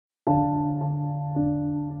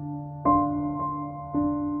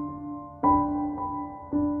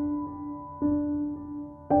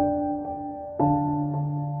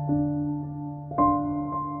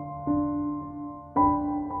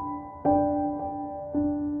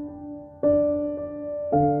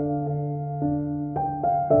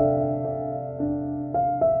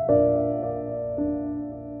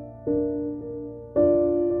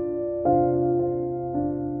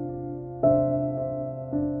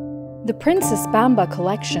The Princess Bamba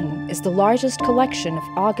collection is the largest collection of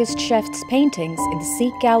Auguste Schoefft'S paintings in the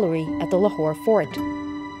Sikh Gallery at the Lahore Fort.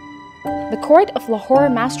 The Court of Lahore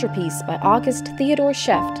masterpiece by August Theodore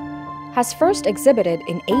Schoefft has first exhibited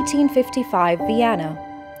in 1855 Vienna.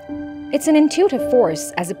 It's an intuitive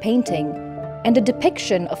force as a painting and a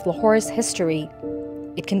depiction of Lahore's history.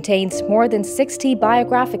 It contains more than 60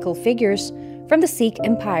 biographical figures from the Sikh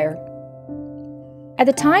Empire. At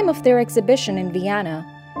the time of their exhibition in Vienna,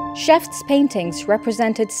 Schoefft's paintings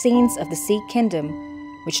represented scenes of the Sikh kingdom,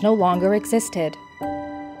 which no longer existed.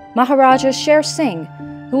 Maharaja Sher Singh,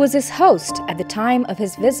 who was his host at the time of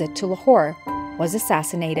his visit to Lahore, was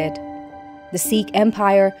assassinated. The Sikh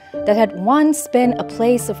Empire, that had once been a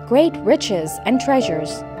place of great riches and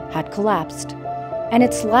treasures, had collapsed, and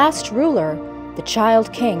its last ruler, the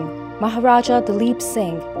child king, Maharaja Dalip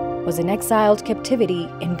Singh, was in exiled captivity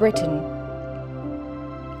in Britain.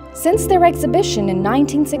 Since their exhibition in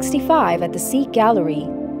 1965 at the Sikh Gallery,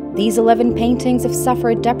 these 11 paintings have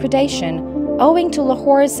suffered depredation owing to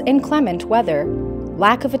Lahore's inclement weather,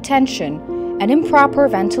 lack of attention, and improper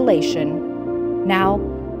ventilation. Now,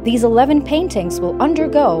 these 11 paintings will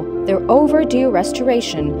undergo their overdue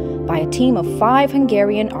restoration by a team of 5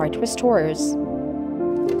 Hungarian art restorers.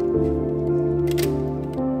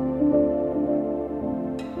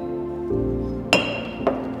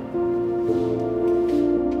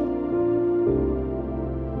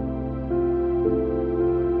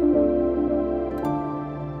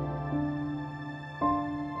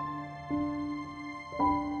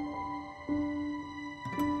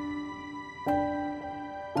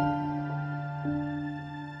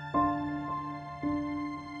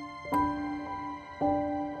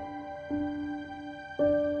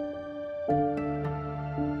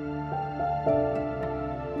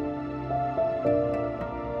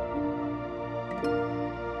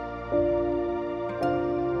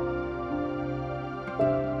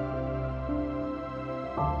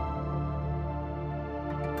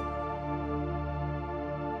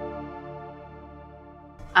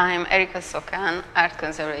 I'm Erika Sokan, art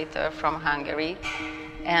conservator from Hungary,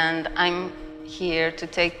 and I'm here to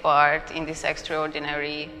take part in this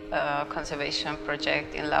extraordinary conservation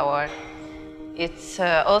project in Lahore. It's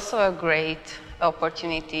also a great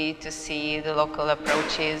opportunity to see the local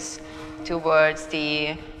approaches towards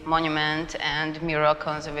the monument and mural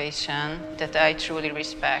conservation that I truly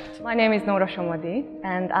respect. My name is Nora Somodi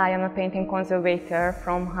and I am a painting conservator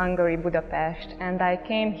from Hungary, Budapest, and I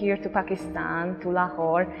came here to Pakistan, to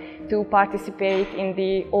Lahore, to participate in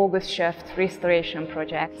the August Schoefft restoration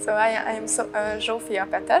project. So I am Zsófia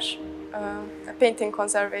Petes, a painting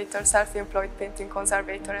conservator, self-employed painting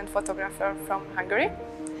conservator and photographer from Hungary.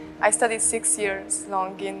 I studied 6 years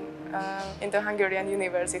long in the Hungarian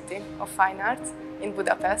University of Fine Arts in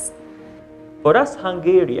Budapest. For us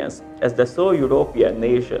Hungarians, as the sole European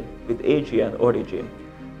nation with Asian origin,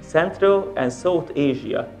 Central and South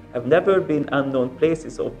Asia have never been unknown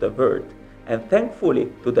places of the world, and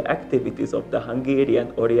thankfully to the activities of the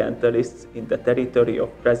Hungarian Orientalists in the territory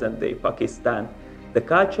of present-day Pakistan, the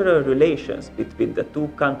cultural relations between the two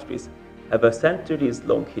countries have a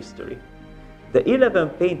centuries-long history. The 11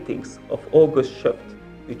 paintings of August Schoefft,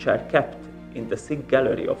 which are kept in the Sikh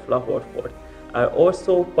Gallery of Lahore Fort, are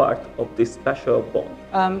also part of this special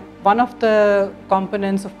bond. One of the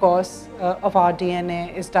components, of course, of our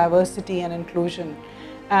DNA is diversity and inclusion.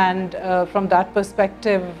 And from that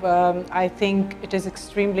perspective, I think it is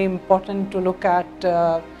extremely important to look at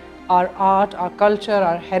our art, our culture,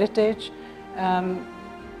 our heritage.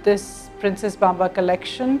 This Princess Bamba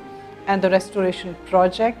collection and the restoration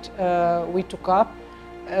project we took up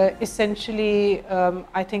essentially,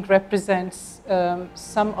 I think, represents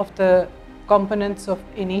some of the components of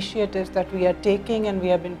initiatives that we are taking and we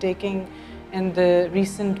have been taking in the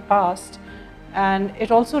recent past. And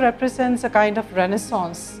it also represents a kind of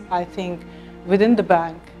renaissance, I think, within the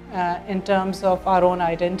bank in terms of our own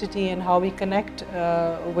identity and how we connect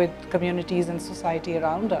with communities and society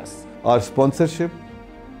around us. Our sponsorship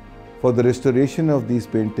for the restoration of these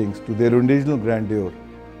paintings to their original grandeur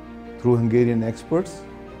through Hungarian experts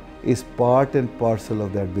is part and parcel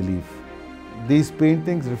of that belief. These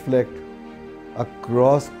paintings reflect a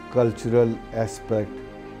cross-cultural aspect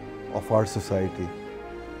of our society,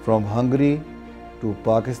 from Hungary to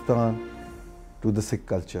Pakistan to the Sikh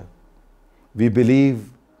culture. We believe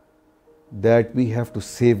that we have to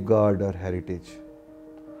safeguard our heritage,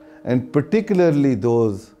 and particularly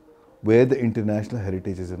those where the international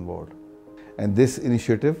heritage is involved. And this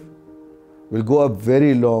initiative will go a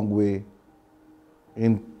very long way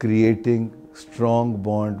in creating strong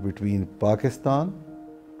bond between Pakistan,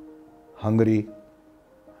 Hungary,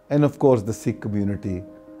 and of course the Sikh community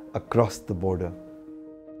across the border.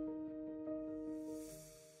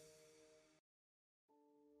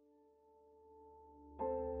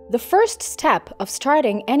 The first step of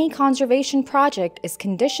starting any conservation project is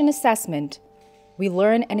condition assessment. We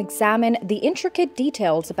learn and examine the intricate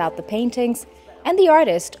details about the paintings and the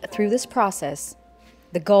artist through this process.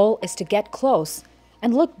 The goal is to get close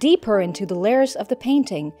and look deeper into the layers of the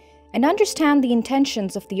painting and understand the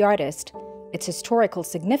intentions of the artist, its historical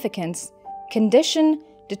significance, condition,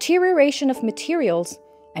 deterioration of materials,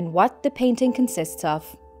 and what the painting consists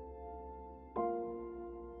of.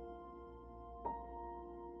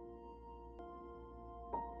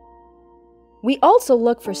 We also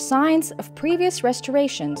look for signs of previous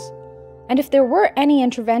restorations, and if there were any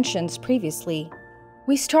interventions previously.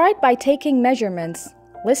 We start by taking measurements,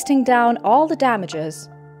 listing down all the damages,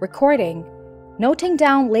 recording, noting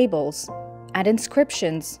down labels and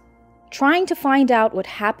inscriptions, trying to find out what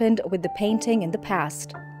happened with the painting in the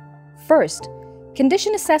past. First,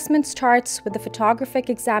 condition assessment starts with the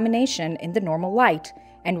photographic examination in the normal light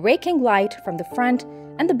and raking light from the front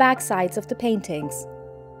and the back sides of the paintings.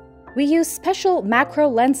 We use special macro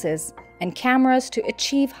lenses and cameras to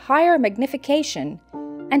achieve higher magnification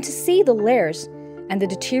and to see the layers and the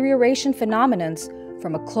deterioration phenomena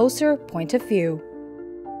from a closer point of view.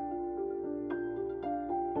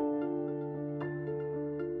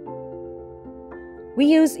 We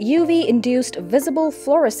use UV-induced visible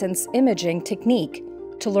fluorescence imaging technique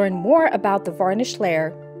to learn more about the varnish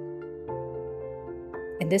layer.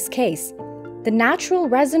 In this case, the natural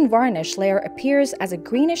resin varnish layer appears as a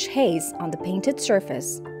greenish haze on the painted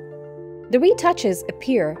surface. The retouches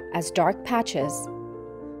appear as dark patches.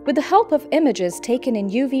 With the help of images taken in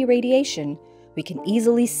UV radiation, we can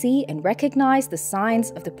easily see and recognize the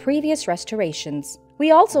signs of the previous restorations.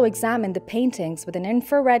 We also examine the paintings with an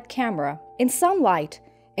infrared camera. In sunlight,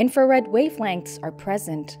 infrared wavelengths are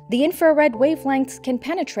present. The infrared wavelengths can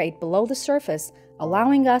penetrate below the surface,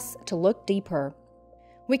 allowing us to look deeper.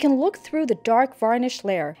 We can look through the dark varnish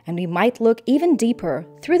layer, and we might look even deeper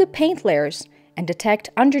through the paint layers and detect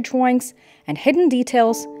underdrawings and hidden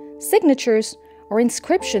details, signatures, or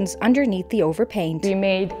inscriptions underneath the overpaint. We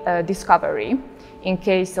made a discovery in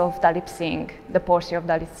case of Dalit Singh, the portrait of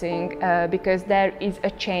Dalit Singh, because there is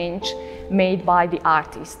a change made by the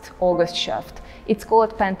artist, August Schoefft. It's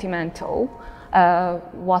called pentimento,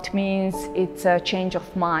 what means it's a change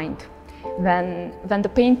of mind. When the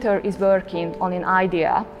painter is working on an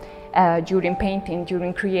idea during painting,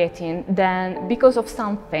 during creating, then because of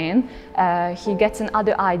something, he gets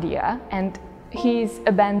another idea and he's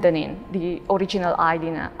abandoning the original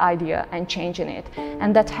idea and changing it.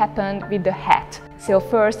 And that happened with the hat. So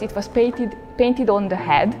first it was painted on the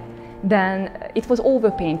head, then it was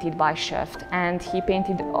overpainted by Schoefft and he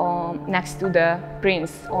painted next to the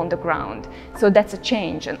prince on the ground. So that's a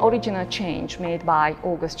change, an original change made by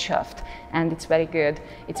August Schoefft, and it's very good.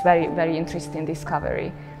 It's very, very interesting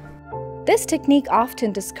discovery. This technique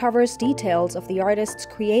often discovers details of the artist's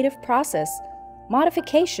creative process,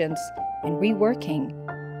 modifications, and reworking.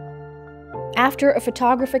 After a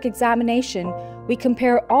photographic examination, we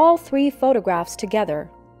compare all three photographs together: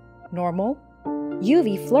 normal,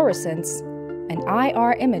 UV fluorescence, and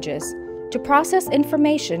IR images to process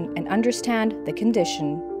information and understand the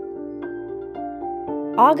condition.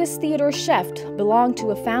 August Theodor Schoefft belonged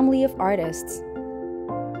to a family of artists.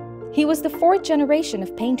 He was the fourth generation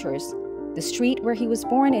of painters. The street where he was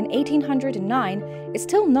born in 1809 is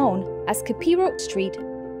still known as Kapiro Street,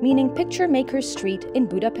 meaning Picture Maker's Street in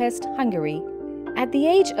Budapest, Hungary. At the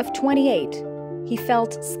age of 28, he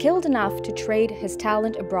felt skilled enough to trade his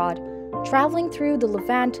talent abroad, traveling through the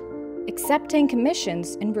Levant, accepting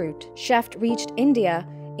commissions en route. Schoefft reached India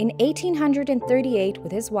in 1838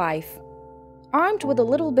 with his wife. Armed with a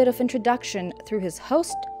little bit of introduction through his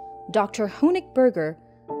host, Dr. Honigberger,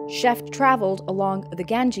 Schoefft traveled along the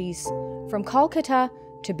Ganges from Calcutta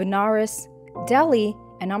to Benares, Delhi,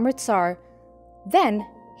 and Amritsar. Then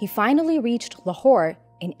he finally reached Lahore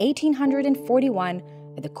in 1841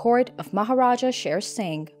 at the court of Maharaja Sher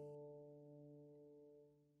Singh.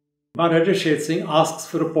 Maharaja Sher Singh asks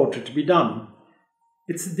for a portrait to be done.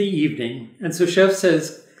 It's the evening, and so Schoefft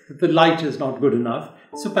says that the light is not good enough,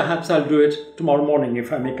 so perhaps I'll do it tomorrow morning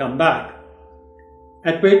if I may come back.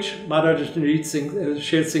 At which Maharaja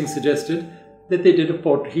Sher Singh suggested that he did a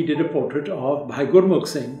portrait of Bhai Gurmukh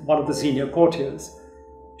Singh, one of the senior courtiers.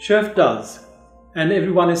 Schoefft does, and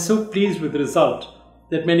everyone is so pleased with the result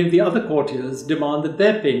that many of the other courtiers demand that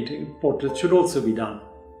their portraits should also be done.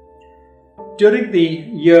 During the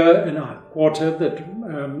year and a quarter that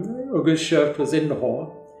August Schoefft was in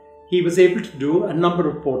Lahore, he was able to do a number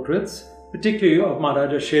of portraits, particularly of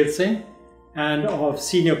Maharaja Sher Singh, and of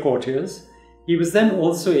senior courtiers. He was then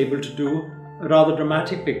also able to do a rather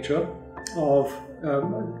dramatic picture of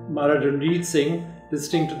Maharaj Ranjit Singh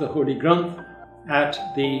visiting to the Holy Granth at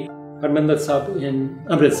the Harmandir Sahib in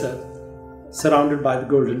Amritsar, surrounded by the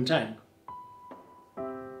Golden Tank.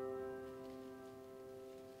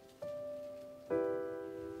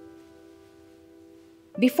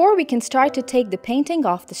 Before we can start to take the painting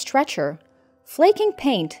off the stretcher, flaking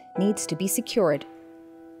paint needs to be secured.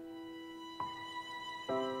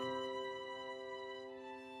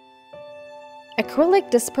 Acrylic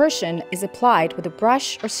dispersion is applied with a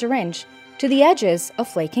brush or syringe to the edges of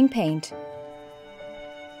flaking paint.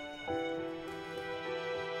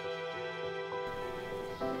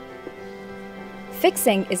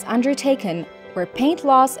 Fixing is undertaken where paint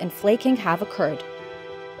loss and flaking have occurred.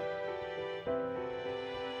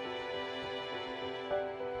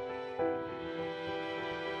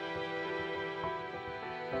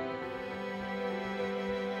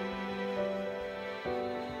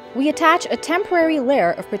 We attach a temporary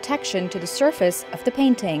layer of protection to the surface of the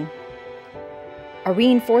painting. A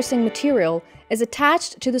reinforcing material is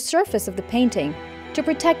attached to the surface of the painting to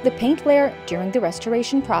protect the paint layer during the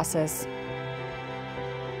restoration process.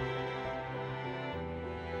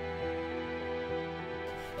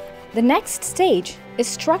 The next stage is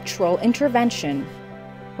structural intervention.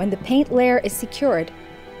 When the paint layer is secured,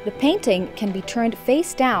 the painting can be turned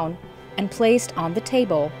face down and placed on the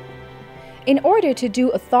table. In order to do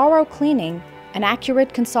a thorough cleaning and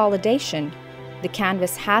accurate consolidation, the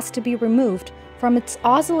canvas has to be removed from its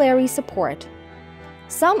auxiliary support.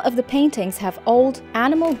 Some of the paintings have old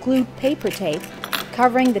animal-glued paper tape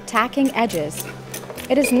covering the tacking edges.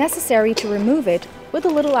 It is necessary to remove it with a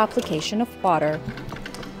little application of water.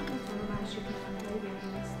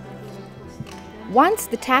 Once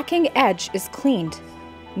the tacking edge is cleaned,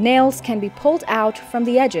 nails can be pulled out from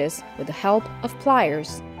the edges with the help of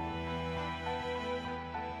pliers.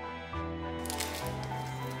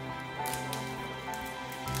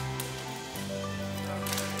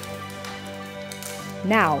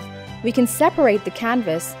 Now, we can separate the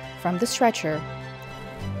canvas from the stretcher.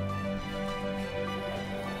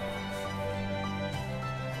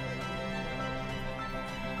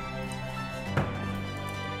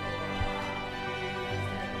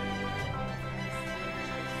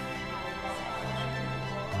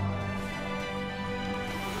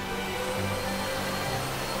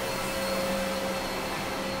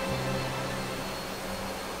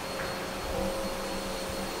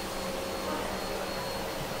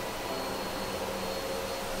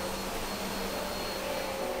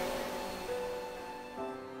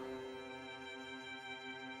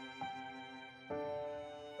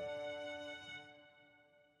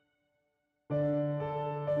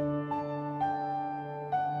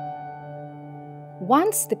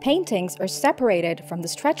 Once the paintings are separated from the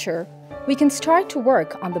stretcher, we can start to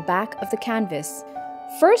work on the back of the canvas.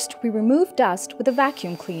 First, we remove dust with a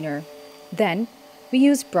vacuum cleaner. Then, we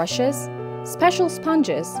use brushes, special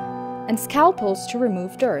sponges, and scalpels to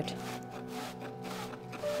remove dirt.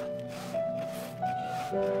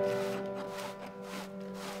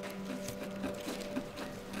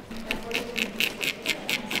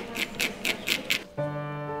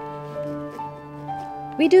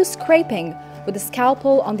 We do scraping with a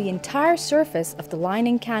scalpel on the entire surface of the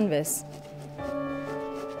lining canvas.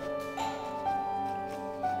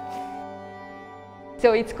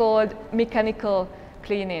 So it's called mechanical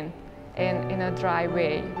cleaning in a dry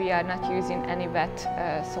way. We are not using any wet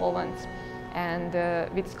solvents. And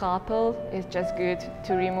with scalpel, it's just good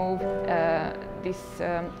to remove this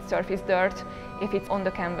surface dirt if it's on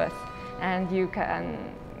the canvas. And you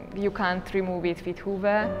can't remove it with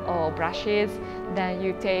hoover or brushes. Then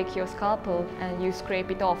you take your scalpel and you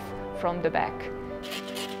scrape it off from the back.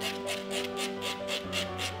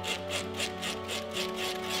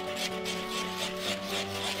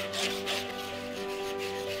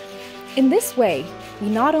 In this way, we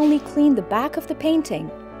not only clean the back of the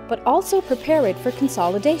painting, but also prepare it for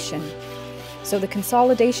consolidation. So the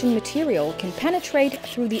consolidation material can penetrate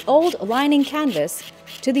through the old lining canvas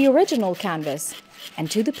to the original canvas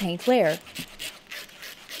and to the paint layer.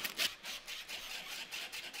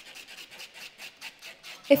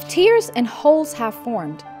 If tears and holes have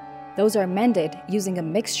formed, those are mended using a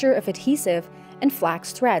mixture of adhesive and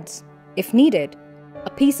flax threads. If needed, a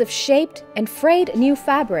piece of shaped and frayed new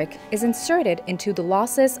fabric is inserted into the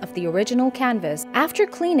losses of the original canvas. After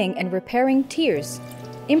cleaning and repairing tears,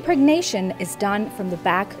 impregnation is done from the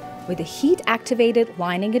back with a heat-activated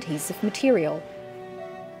lining adhesive material.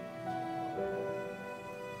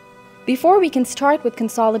 Before we can start with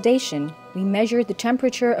consolidation, we measure the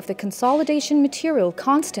temperature of the consolidation material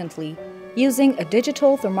constantly using a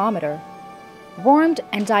digital thermometer. Warmed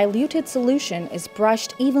and diluted solution is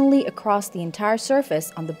brushed evenly across the entire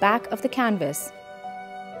surface on the back of the canvas.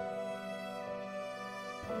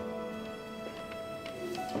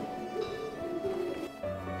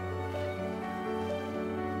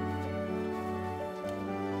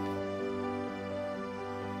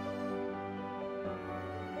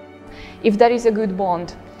 If there is a good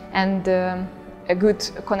bond and a good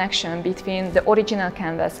connection between the original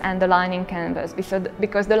canvas and the lining canvas,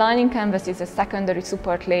 because the lining canvas is a secondary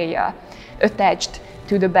support layer attached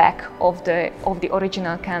to the back of the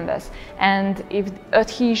original canvas, and if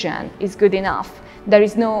adhesion is good enough, there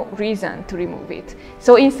is no reason to remove it.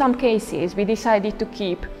 So in some cases we decided to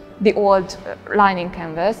keep the old lining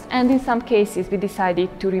canvas, and in some cases we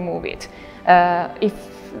decided to remove it.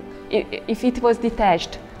 If it was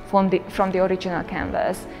detached from the original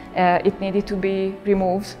canvas, it needed to be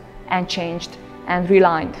removed and changed and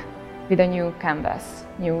relined with a new canvas,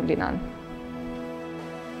 new linen.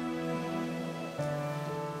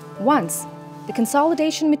 Once the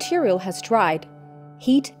consolidation material has dried,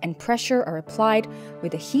 heat and pressure are applied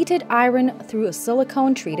with a heated iron through a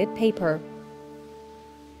silicone-treated paper.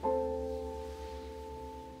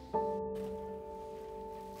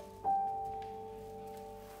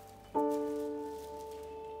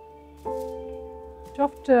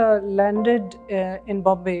 Schoefft landed in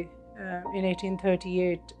Bombay in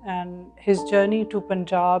 1838, and his journey to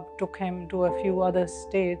Punjab took him to a few other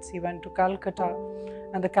states. He went to Calcutta,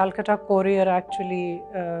 and the Calcutta Courier actually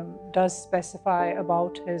does specify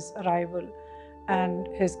about his arrival and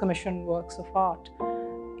his commissioned works of art.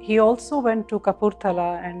 He also went to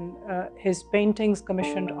Kapurthala, and his paintings,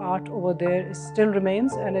 commissioned art over there still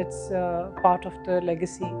remains, and it's part of the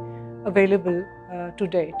legacy available to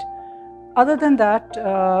date. Other than that,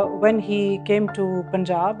 when he came to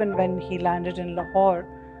Punjab and when he landed in Lahore,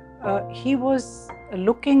 he was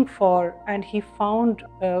looking for, and he found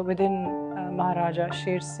within Maharaja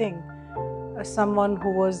Sher Singh someone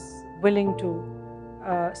who was willing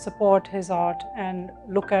to support his art and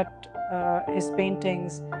look at his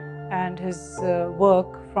paintings and his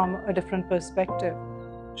work from a different perspective.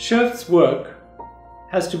 Schoefft's work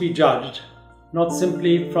has to be judged not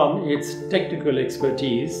simply from its technical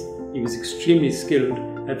expertise. He was extremely skilled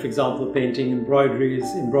at, for example, painting embroideries,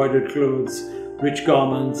 embroidered clothes, rich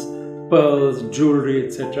garments, pearls, jewelry,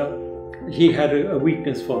 etc. He had a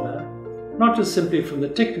weakness for that. Not just simply from the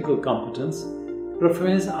technical competence, but from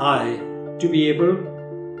his eye to be able,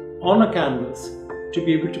 on a canvas, to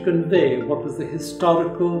be able to convey what was the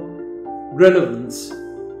historical relevance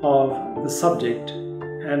of the subject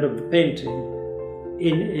and of the painting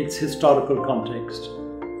in its historical context.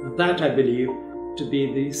 That, I believe, to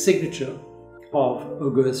be the signature of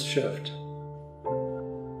August Schoefft.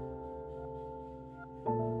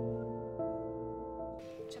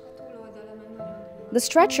 The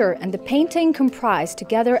stretcher and the painting comprise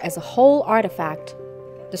together as a whole artifact.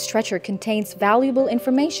 The stretcher contains valuable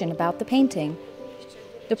information about the painting.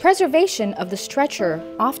 The preservation of the stretcher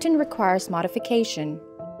often requires modification.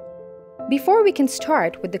 Before we can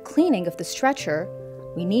start with the cleaning of the stretcher,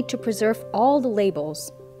 we need to preserve all the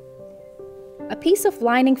labels. A piece of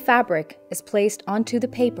lining fabric is placed onto the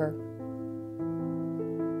paper.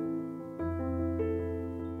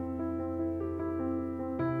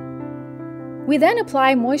 We then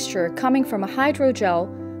apply moisture coming from a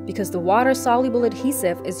hydrogel because the water-soluble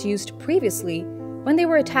adhesive is used previously when they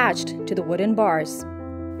were attached to the wooden bars.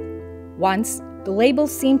 Once the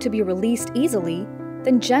labels seem to be released easily,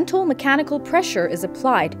 then gentle mechanical pressure is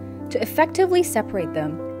applied to effectively separate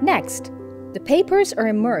them. Next, the papers are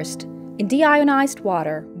immersed in deionized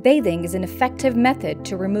water. Bathing is an effective method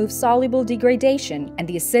to remove soluble degradation and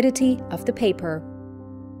the acidity of the paper.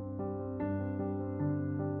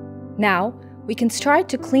 Now, we can start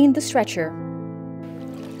to clean the stretcher.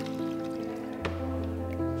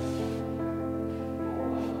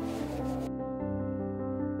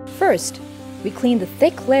 First, we clean the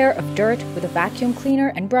thick layer of dirt with a vacuum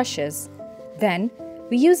cleaner and brushes. Then,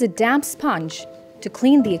 we use a damp sponge to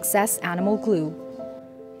clean the excess animal glue.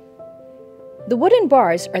 The wooden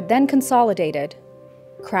bars are then consolidated.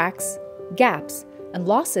 Cracks, gaps, and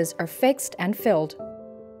losses are fixed and filled.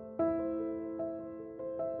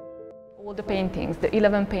 All the paintings, the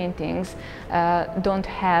 11 paintings, don't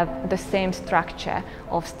have the same structure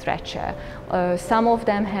of stretcher. Some of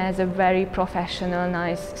them has a very professional,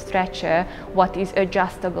 nice stretcher, what is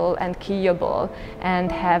adjustable and keyable, and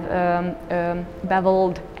have a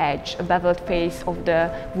beveled edge, a beveled face of the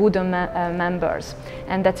wooden members.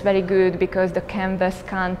 And that's very good because the canvas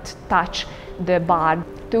can't touch the bar.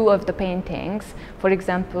 Two of the paintings, for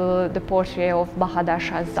example, the portrait of Bahadur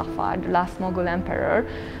Shah Zafar, the last Mughal emperor,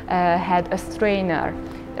 had a strainer.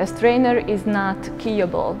 A strainer is not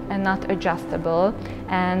keyable and not adjustable,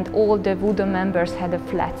 and all the wooden members had a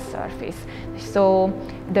flat surface. So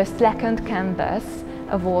the slackened canvas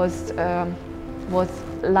was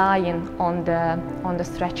lying on the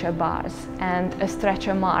stretcher bars, and a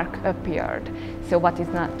stretcher mark appeared. So what is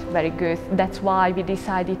not very good. That's why we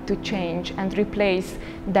decided to change and replace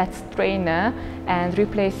that strainer and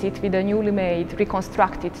replace it with a newly made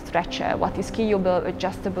reconstructed stretcher, what is keyable,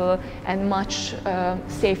 adjustable, and much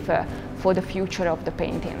safer for the future of the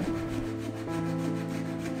painting.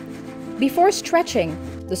 Before stretching,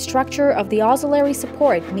 the structure of the auxiliary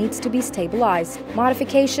support needs to be stabilized.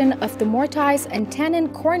 Modification of the mortise and tenon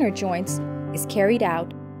corner joints is carried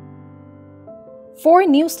out. 4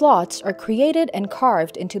 new slots are created and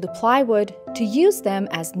carved into the plywood to use them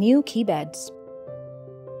as new key beds.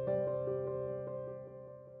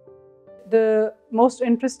 The most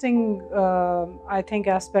interesting, I think,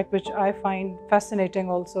 aspect which I find fascinating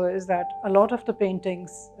also is that a lot of the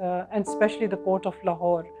paintings, and especially the court of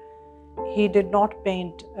Lahore, he did not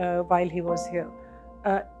paint while he was here.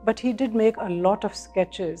 But he did make a lot of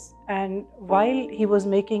sketches, and while he was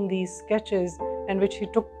making these sketches, and which he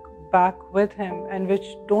took back with him and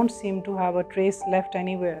which don't seem to have a trace left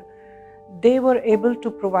anywhere, they were able to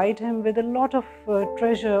provide him with a lot of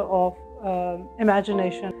treasure of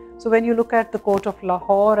imagination. So when you look at the court of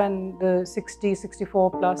Lahore and the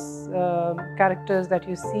 64 plus characters that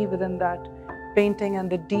you see within that painting and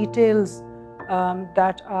the details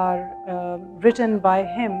that are written by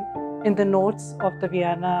him in the notes of the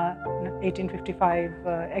Vienna 1855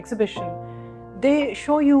 exhibition, they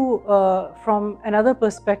show you from another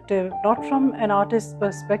perspective, not from an artist's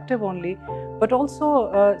perspective only, but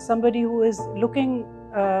also somebody who is looking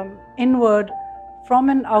inward from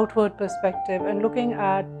an outward perspective and looking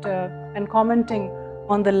at and commenting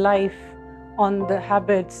on the life, on the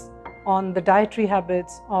habits, on the dietary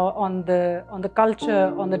habits, on the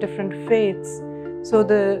culture, on the different faiths. So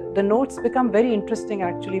the notes become very interesting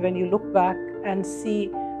actually when you look back and see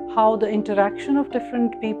how the interaction of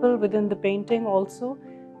different people within the painting also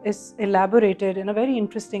is elaborated in a very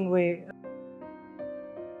interesting way.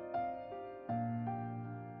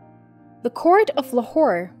 The Court of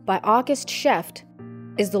Lahore by August Schoefft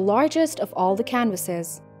is the largest of all the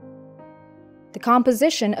canvases. The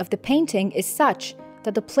composition of the painting is such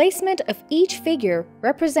that the placement of each figure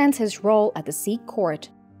represents his role at the Sikh court.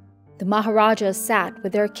 The Maharajas sat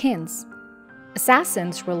with their kins.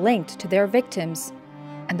 Assassins were linked to their victims,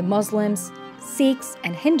 and the Muslims, Sikhs,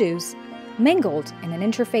 and Hindus mingled in an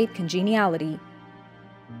interfaith congeniality.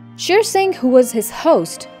 Sher Singh, who was his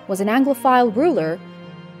host, was an Anglophile ruler.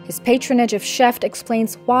 His patronage of Schoefft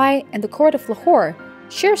explains why, in the court of Lahore,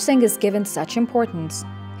 Sher Singh is given such importance.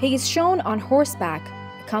 He is shown on horseback,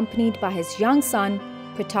 accompanied by his young son,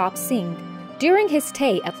 Pratap Singh. During his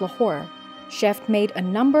stay at Lahore, Schoefft made a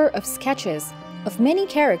number of sketches of many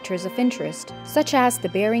characters of interest, such as the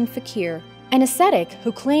Bearing Fakir, an ascetic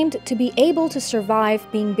who claimed to be able to survive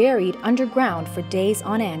being buried underground for days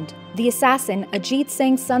on end. The assassin Ajit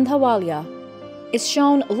Singh Sandhawalia is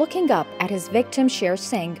shown looking up at his victim Sher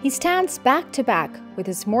Singh. He stands back to back with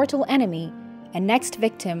his mortal enemy and next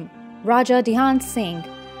victim, Raja Dhyan Singh.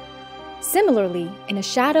 Similarly, in a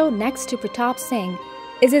shadow next to Pratap Singh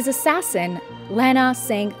is his assassin Lehna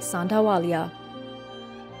Singh Sandhawalia.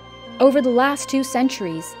 Over the last 2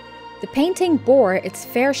 centuries, the painting bore its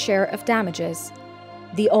fair share of damages.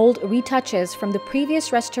 The old retouches from the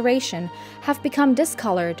previous restoration have become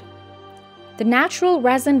discolored. The natural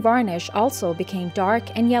resin varnish also became dark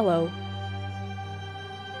and yellow.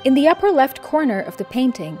 In the upper left corner of the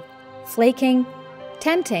painting, flaking,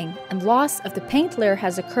 tenting, and loss of the paint layer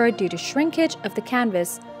has occurred due to shrinkage of the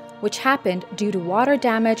canvas, which happened due to water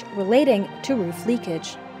damage relating to roof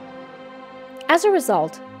leakage. As a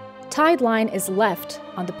result, tide line is left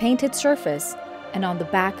on the painted surface and on the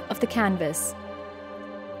back of the canvas.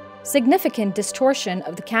 Significant distortion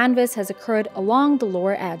of the canvas has occurred along the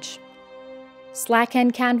lower edge.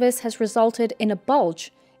 Slack-end canvas has resulted in a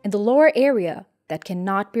bulge in the lower area that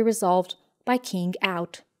cannot be resolved by keying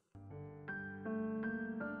out.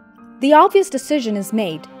 The obvious decision is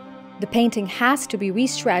made. The painting has to be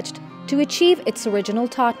restretched to achieve its original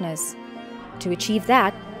tautness. To achieve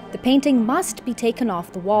that, the painting must be taken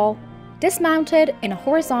off the wall, dismounted in a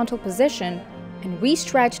horizontal position, and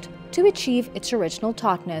restretched to achieve its original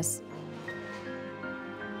tautness.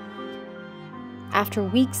 After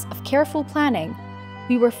weeks of careful planning,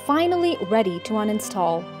 we were finally ready to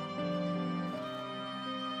uninstall.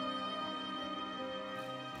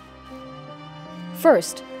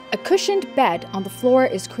 First, a cushioned bed on the floor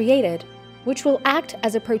is created, which will act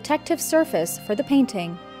as a protective surface for the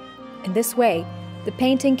painting. In this way, the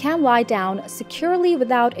painting can lie down securely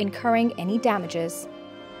without incurring any damages.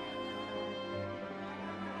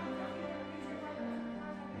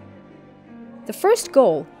 The first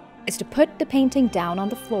goal is to put the painting down on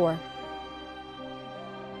the floor.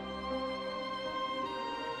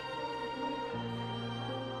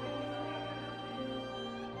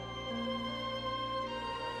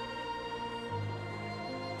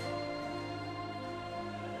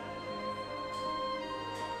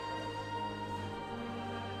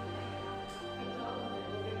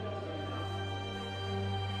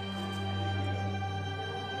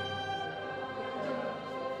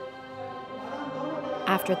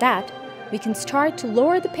 After that, we can start to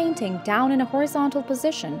lower the painting down in a horizontal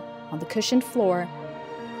position on the cushioned floor.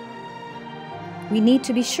 We need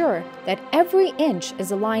to be sure that every inch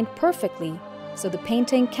is aligned perfectly so the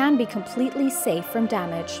painting can be completely safe from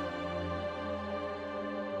damage.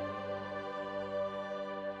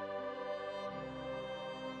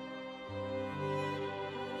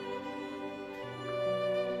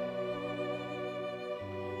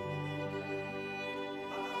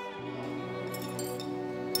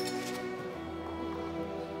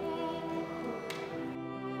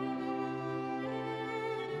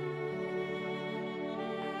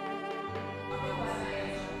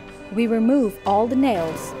 We remove all the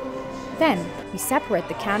nails. Then, we separate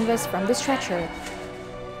the canvas from the stretcher.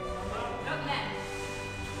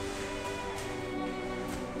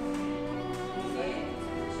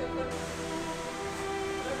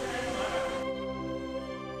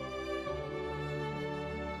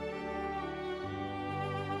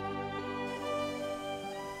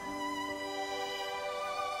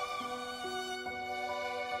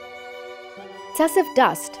 Excessive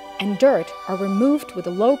dust and dirt are removed with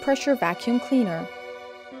a low-pressure vacuum cleaner.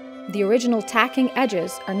 The original tacking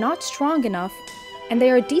edges are not strong enough, and they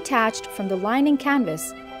are detached from the lining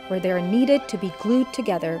canvas where they are needed to be glued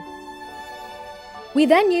together. We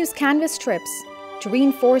then use canvas strips to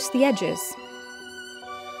reinforce the edges.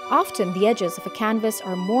 Often the edges of a canvas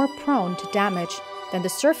are more prone to damage than the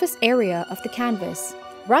surface area of the canvas.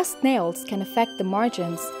 Rust nails can affect the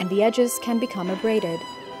margins and the edges can become abraded.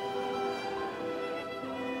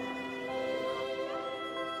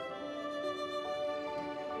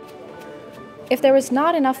 If there is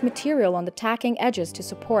not enough material on the tacking edges to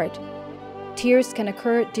support, tears can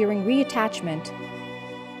occur during reattachment.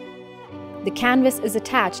 The canvas is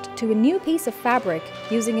attached to a new piece of fabric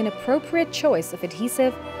using an appropriate choice of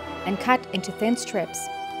adhesive and cut into thin strips.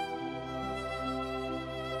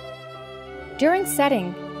 During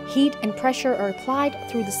setting, heat and pressure are applied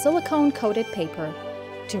through the silicone-coated paper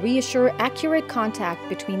to reassure accurate contact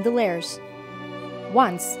between the layers.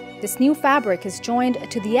 Once this new fabric is joined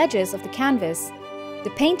to the edges of the canvas,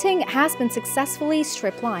 the painting has been successfully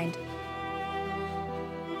strip-lined.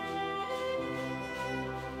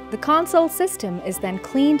 The console system is then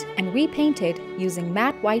cleaned and repainted using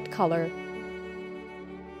matte white color.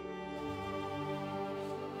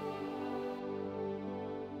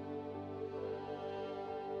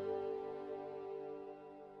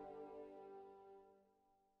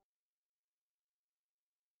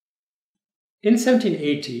 In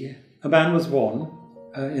 1780, a man was born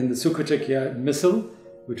in the Sukhothai Misl,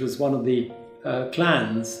 which was one of the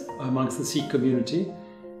clans amongst the Sikh community,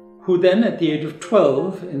 who then at the age of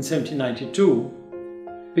 12 in 1792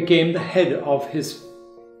 became the head of his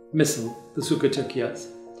Misl, the Schoefft'S.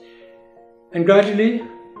 And gradually,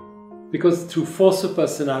 because through force of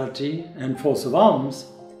personality and force of arms,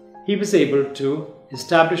 he was able to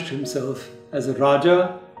establish himself as a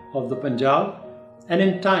Raja of the Punjab, and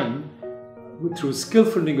in time, through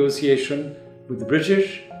skillful negotiation with the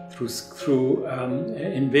British, through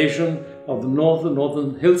invasion of the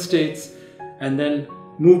northern hill states, and then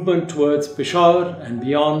movement towards Peshawar and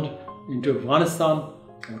beyond into Afghanistan,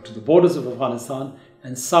 or to the borders of Afghanistan,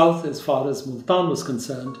 and south as far as Multan was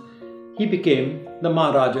concerned, he became the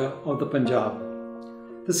Maharaja of the Punjab.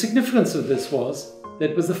 The significance of this was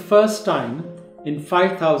that it was the first time in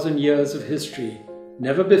 5,000 years of history,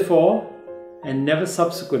 never before and never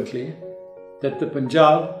subsequently, that the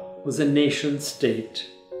Punjab was a nation state.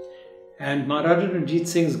 And Maharaja Ranjit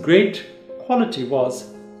Singh's great quality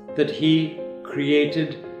was that he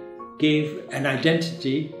gave an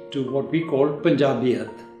identity to what we call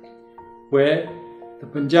Punjabiyat, where the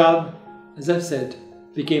Punjab, as I've said,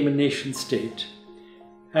 became a nation state.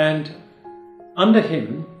 And under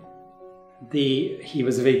him, he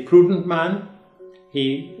was a very prudent man.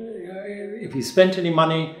 If he spent any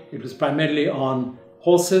money, it was primarily on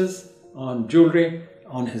horses, on jewelry,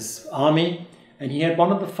 on his army, and he had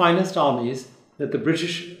one of the finest armies that the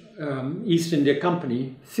British East India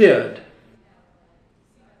Company feared.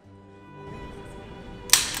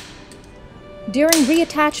 During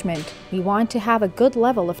reattachment, we want to have a good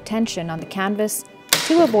level of tension on the canvas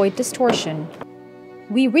to avoid distortion.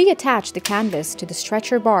 We reattach the canvas to the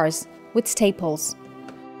stretcher bars with staples.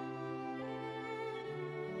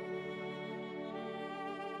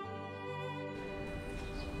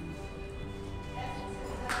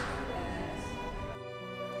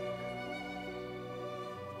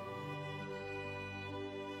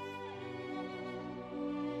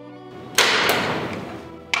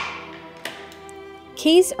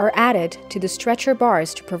 Keys are added to the stretcher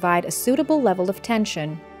bars to provide a suitable level of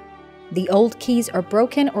tension. The old keys are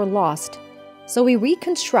broken or lost, so we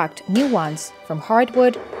reconstruct new ones from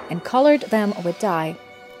hardwood and colored them with dye.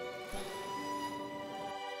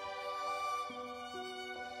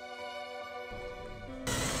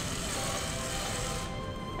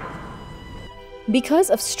 Because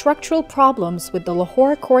of structural problems with the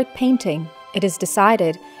Lahore court painting, it is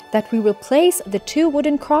decided that we replace the 2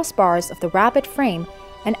 wooden crossbars of the rabbet frame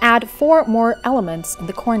and add 4 more elements in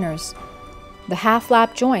the corners. The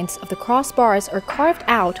half-lap joints of the crossbars are carved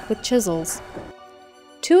out with chisels.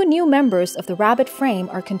 2 new members of the rabbet frame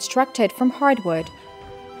are constructed from hardwood.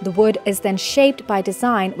 The wood is then shaped by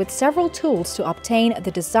design with several tools to obtain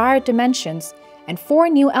the desired dimensions and 4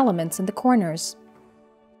 new elements in the corners.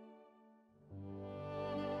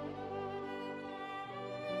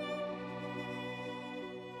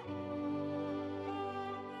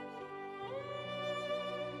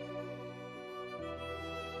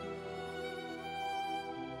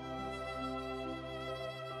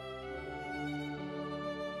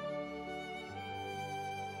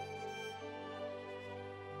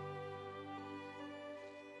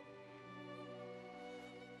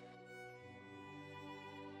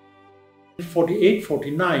 In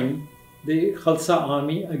 48-49, the Khalsa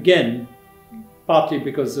army again, partly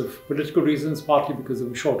because of political reasons, partly because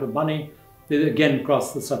of short of money, they again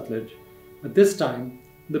crossed the Sutlej. But this time,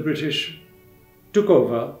 the British took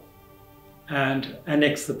over and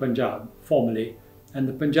annexed the Punjab formally. And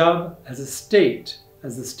the Punjab as a state,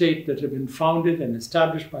 as the state that had been founded and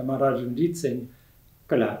established by Maharaja Ranjit Singh,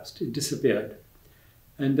 collapsed. It disappeared.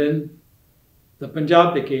 And then the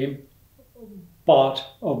Punjab became part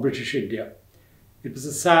of British India. It was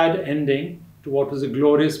a sad ending to what was a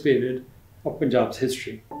glorious period of Punjab's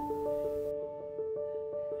history.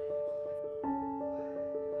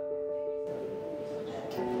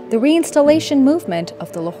 The reinstallation movement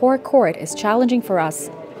of the Lahore court is challenging for us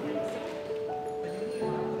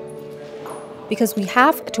because we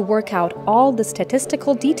have to work out all the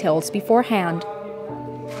statistical details beforehand.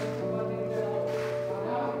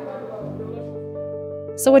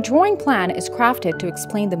 So a drawing plan is crafted to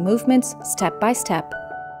explain the movements step by step.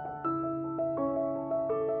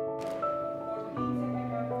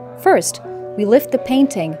 First, we lift the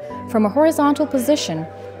painting from a horizontal position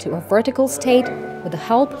to a vertical state with the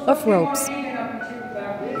help of ropes. 1,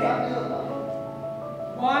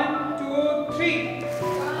 2, 3.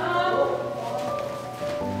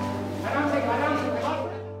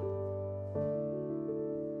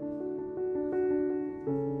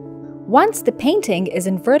 Once the painting is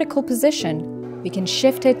in vertical position, we can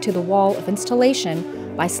shift it to the wall of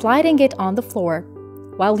installation by sliding it on the floor,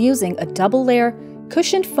 while using a double-layer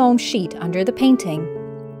cushioned foam sheet under the painting.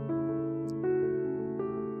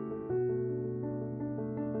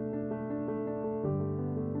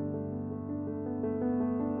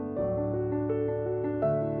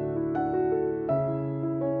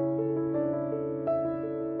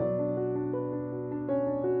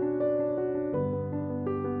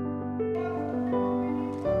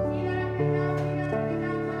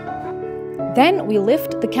 Then we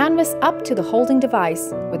lift the canvas up to the holding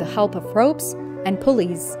device with the help of ropes and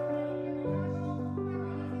pulleys.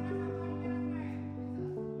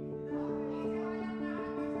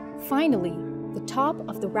 Finally, the top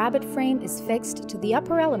of the rabbet frame is fixed to the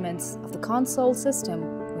upper elements of the console system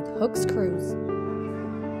with hook screws.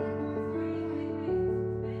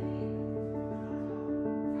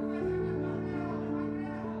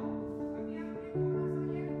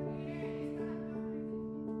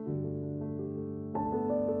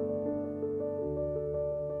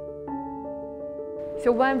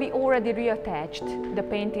 So when we already reattached the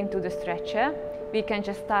painting to the stretcher, we can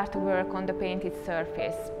just start to work on the painted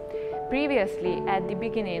surface. Previously, at the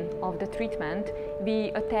beginning of the treatment, we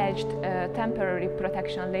attached a temporary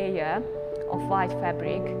protection layer of white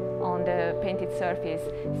fabric on the painted surface.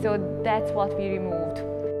 So that's what we removed.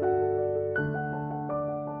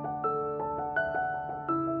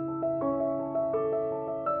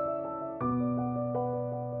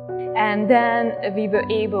 And then we were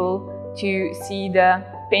able to see the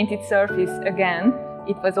painted surface again.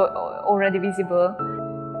 It was already visible.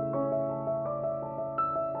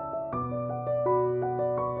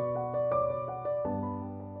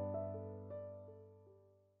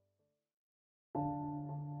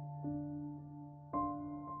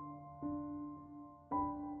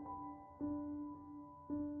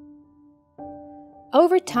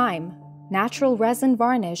 Over time, natural resin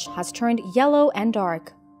varnish has turned yellow and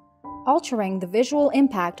dark, altering the visual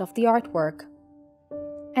impact of the artwork.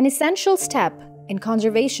 An essential step in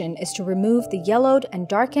conservation is to remove the yellowed and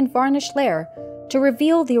darkened varnish layer to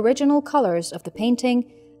reveal the original colors of the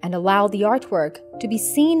painting and allow the artwork to be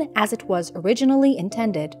seen as it was originally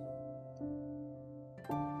intended.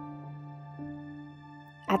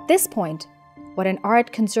 At this point, what an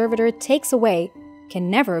art conservator takes away can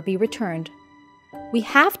never be returned. We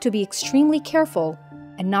have to be extremely careful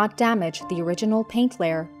and not damage the original paint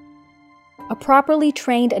layer. A properly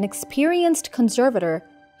trained and experienced conservator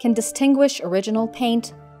can distinguish original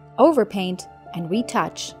paint, overpaint, and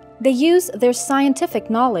retouch. They use their scientific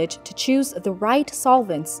knowledge to choose the right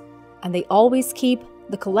solvents, and they always keep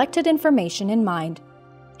the collected information in mind.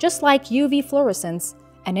 Just like UV fluorescence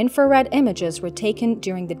and infrared images were taken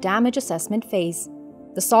during the damage assessment phase.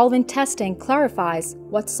 The solvent testing clarifies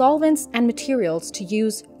what solvents and materials to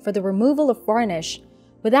use for the removal of varnish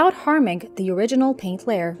without harming the original paint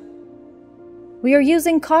layer. We are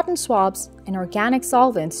using cotton swabs and organic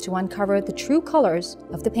solvents to uncover the true colors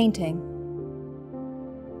of the painting.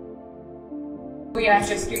 We are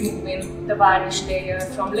just removing the varnish layer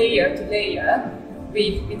from layer to layer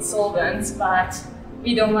with solvents, but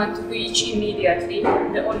we don't want to reach immediately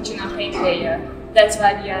the original paint layer. That's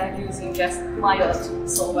why we are using just mild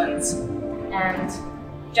solvents, and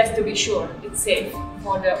just to be sure it's safe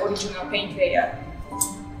for the original paint layer,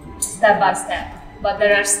 step by step. But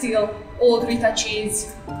there are still old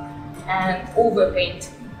retouches and overpaint,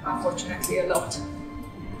 unfortunately, a lot.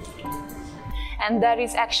 And there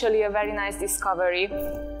is actually a very nice discovery.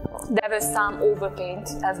 There was some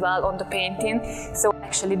overpaint as well on the painting. So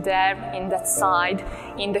actually there in that side,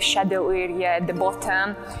 in the shadow area at the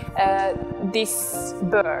bottom, this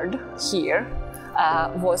bird here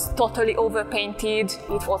was totally overpainted.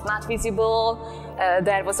 It was not visible.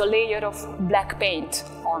 There was a layer of black paint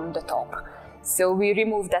on the top. So we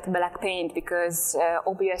removed that black paint because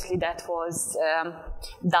obviously that was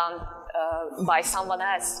done by someone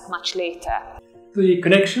else much later. The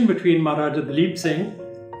connection between Maharaja Dalip Singh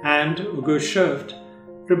and Hugo Schoefft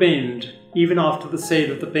remained even after the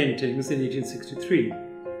sale of the paintings in 1863,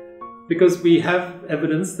 because we have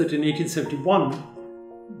evidence that in 1871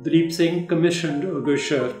 Dalip Singh commissioned Hugo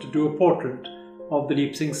Schoefft to do a portrait of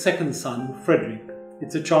Dalip Singh's second son, Frederick.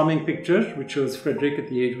 It's a charming picture which shows Frederick at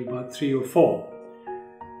the age of about 3 or 4.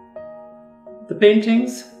 The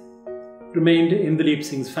paintings remained in Dalip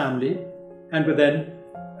Singh's family and were then,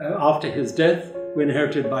 after his death, were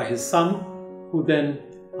inherited by his son, who then,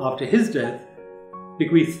 after his death,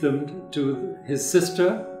 bequeathed them to his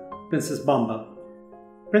sister, Princess Bamba.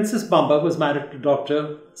 Princess Bamba was married to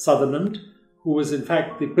Dr. Sutherland, who was in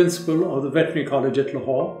fact the principal of the veterinary college at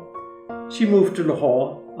Lahore. She moved to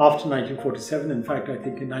Lahore after 1947, in fact I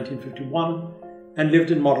think in 1951, and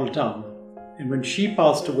lived in Model Town. And when she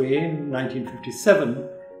passed away in 1957,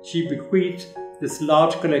 she bequeathed this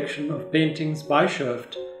large collection of paintings by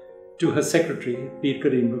Schoefft to her secretary, Mir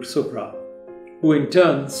Karim Supra, who in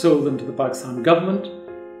turn sold them to the Pakistan government,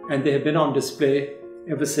 and they have been on display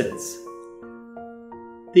ever since.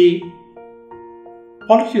 The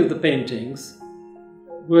quality of the paintings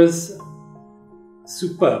was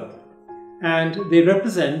superb, and they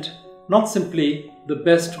represent not simply the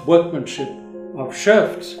best workmanship of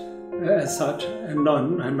Schoefft as such, and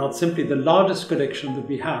not simply the largest collection that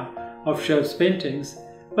we have of Schoefft's paintings,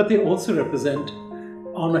 but they also represent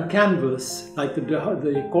on a canvas like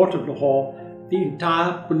the court of Lahore the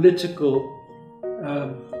entire political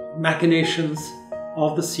machinations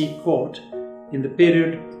of the Sikh court in the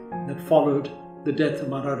period that followed the death of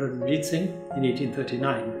Maharaja Ranjit Singh in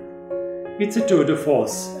 1839. It's a tour de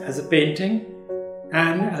force as a painting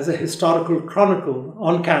and as a historical chronicle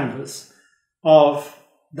on canvas of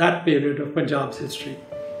that period of Punjab's history.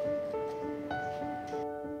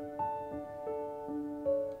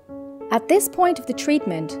 At this point of the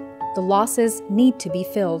treatment, the losses need to be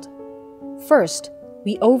filled. First,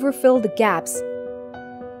 we overfill the gaps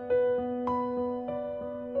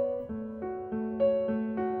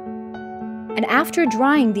and after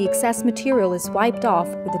drying, the excess material is wiped off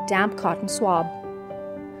with a damp cotton swab.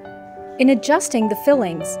 In adjusting the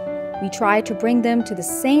fillings, we try to bring them to the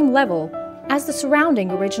same level as the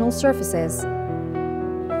surrounding original surfaces.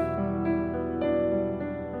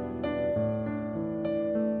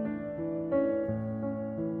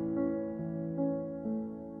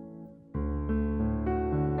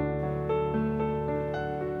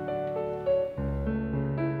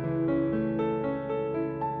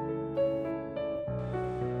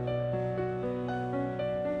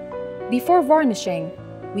 Before varnishing,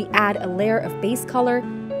 we add a layer of base color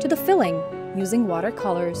to the filling using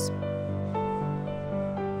watercolors.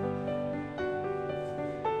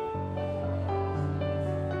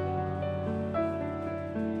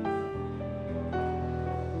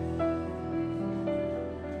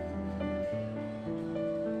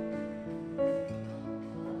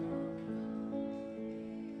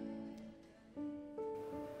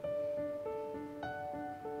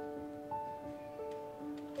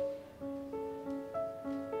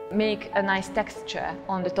 Make a nice texture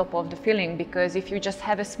on the top of the filling, because if you just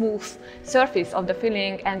have a smooth surface of the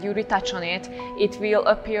filling and you retouch on it, it will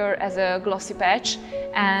appear as a glossy patch.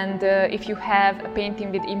 And if you have a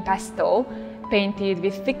painting with impasto painted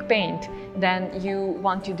with thick paint, then you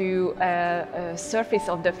want to do a surface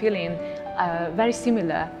of the filling very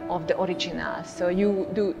similar of the original. So you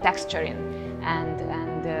do texturing and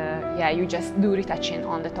yeah, you just do retouching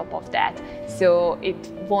on the top of that. So it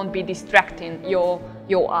won't be distracting your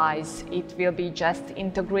eyes. It will be just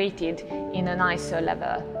integrated in a nicer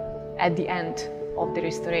level at the end of the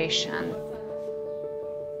restoration.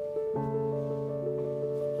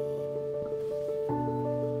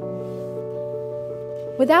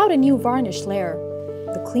 Without a new varnish layer,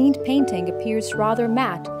 the cleaned painting appears rather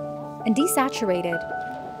matte and desaturated.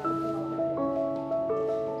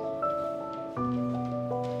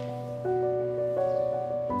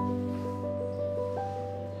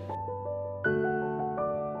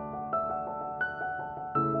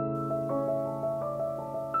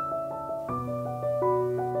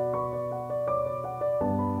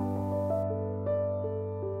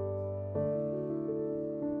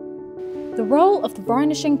 The role of the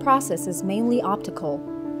varnishing process is mainly optical,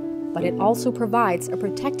 but it also provides a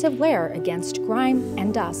protective layer against grime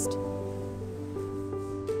and dust.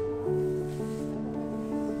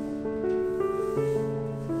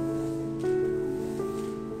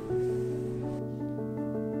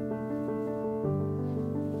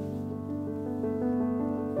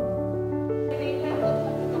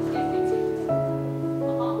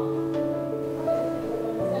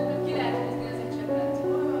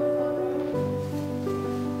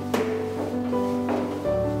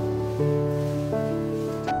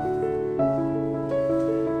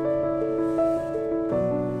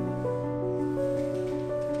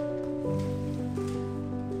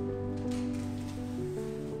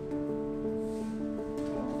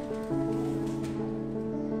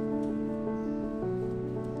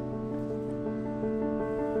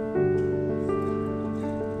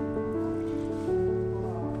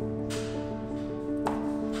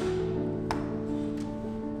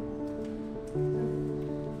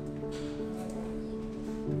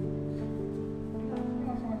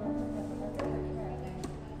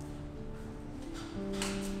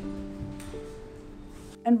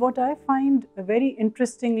 And what I find very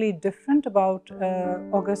interestingly different about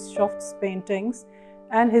August Schoefft'S paintings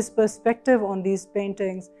and his perspective on these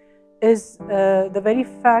paintings is the very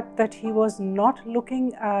fact that he was not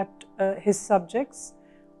looking at his subjects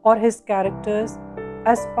or his characters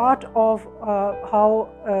as part of how,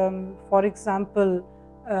 for example,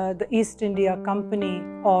 the East India Company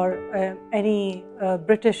or any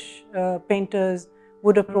British painters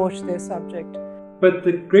would approach their subject. But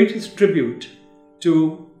the greatest tribute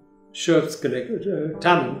to Schoefft's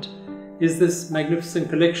talent is this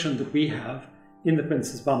magnificent collection that we have in the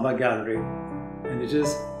Princess Bamba Gallery. And it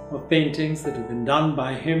is of paintings that have been done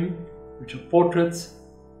by him, which are portraits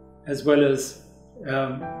as well as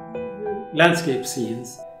landscape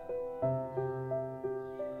scenes.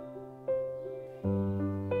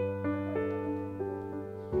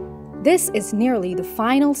 This is nearly the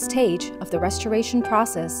final stage of the restoration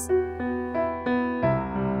process.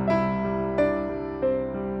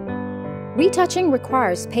 Retouching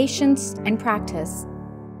requires patience and practice.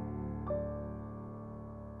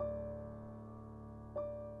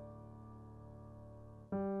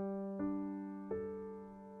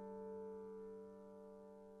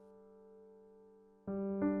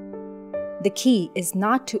 The key is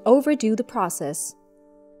not to overdo the process.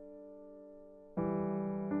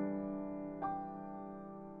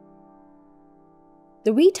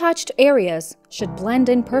 The retouched areas should blend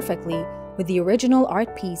in perfectly with the original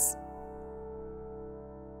art piece.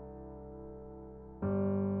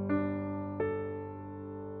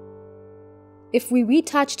 If we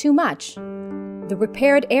retouch too much, the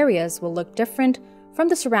repaired areas will look different from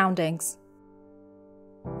the surroundings.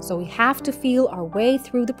 So we have to feel our way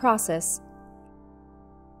through the process.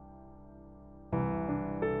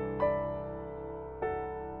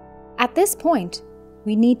 At this point,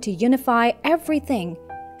 we need to unify everything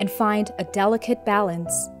and find a delicate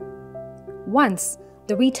balance. Once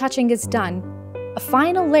the retouching is done, A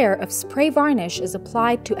final layer of spray varnish is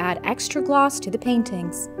applied to add extra gloss to the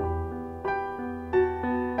paintings.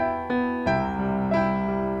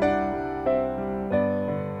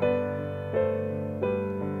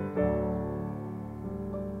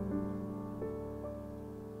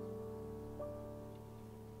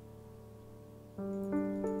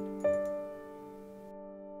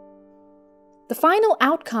 The final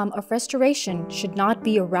outcome of restoration should not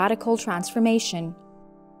be a radical transformation.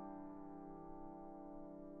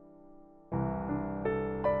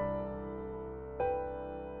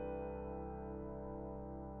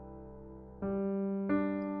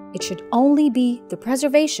 It should only be the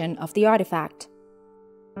preservation of the artifact.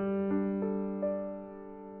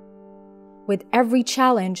 With every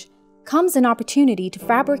challenge comes an opportunity to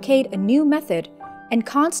fabricate a new method and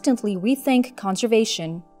constantly rethink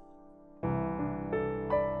conservation.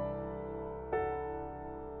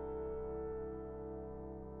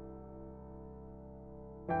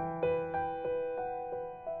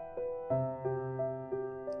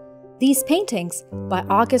 These paintings by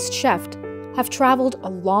August Schoefft have traveled a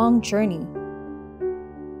long journey.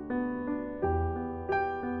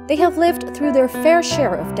 They have lived through their fair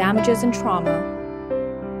share of damages and trauma.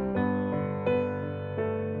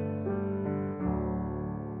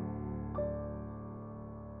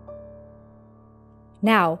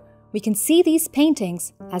 Now, we can see these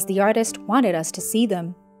paintings as the artist wanted us to see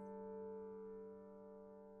them.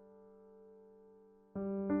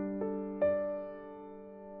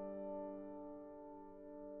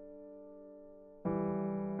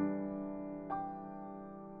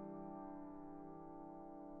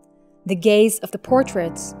 The gaze of the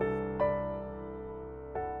portraits,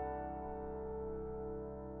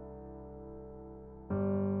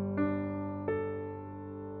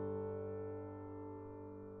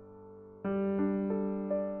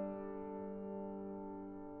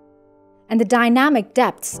 and the dynamic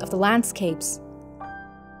depths of the landscapes.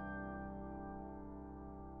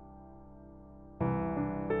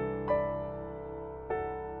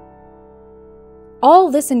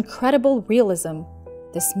 All this incredible realism,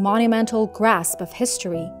 this monumental grasp of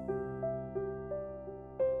history.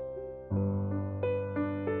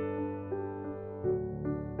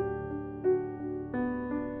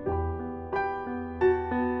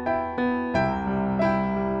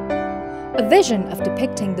 A vision of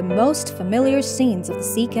depicting the most familiar scenes of the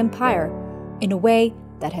Sikh Empire in a way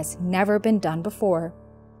that has never been done before.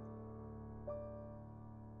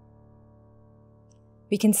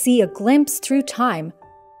 We can see a glimpse through time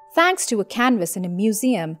thanks to a canvas in a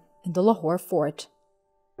museum in the Lahore fort.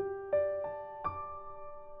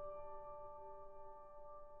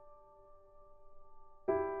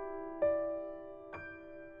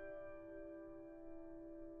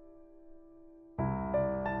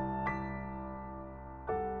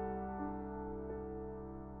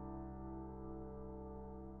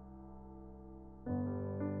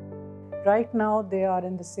 Right now they are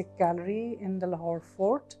in the Sikh gallery in the Lahore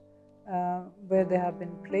fort, where they have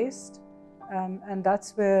been placed, and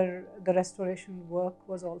that's where the restoration work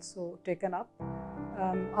was also taken up.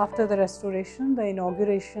 After the restoration, the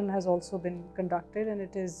inauguration has also been conducted, and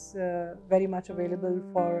it is very much available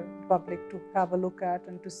for the public to have a look at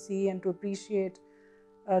and to see and to appreciate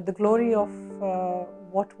the glory of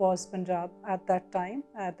what was Punjab at that time,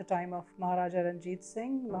 at the time of Maharaja Ranjit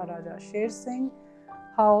Singh, Maharaja Sher Singh,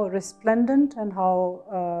 how resplendent and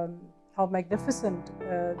how magnificent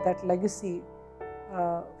that legacy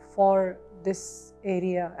for this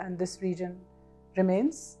area and this region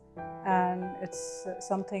remains, and it's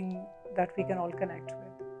something that we can all connect with.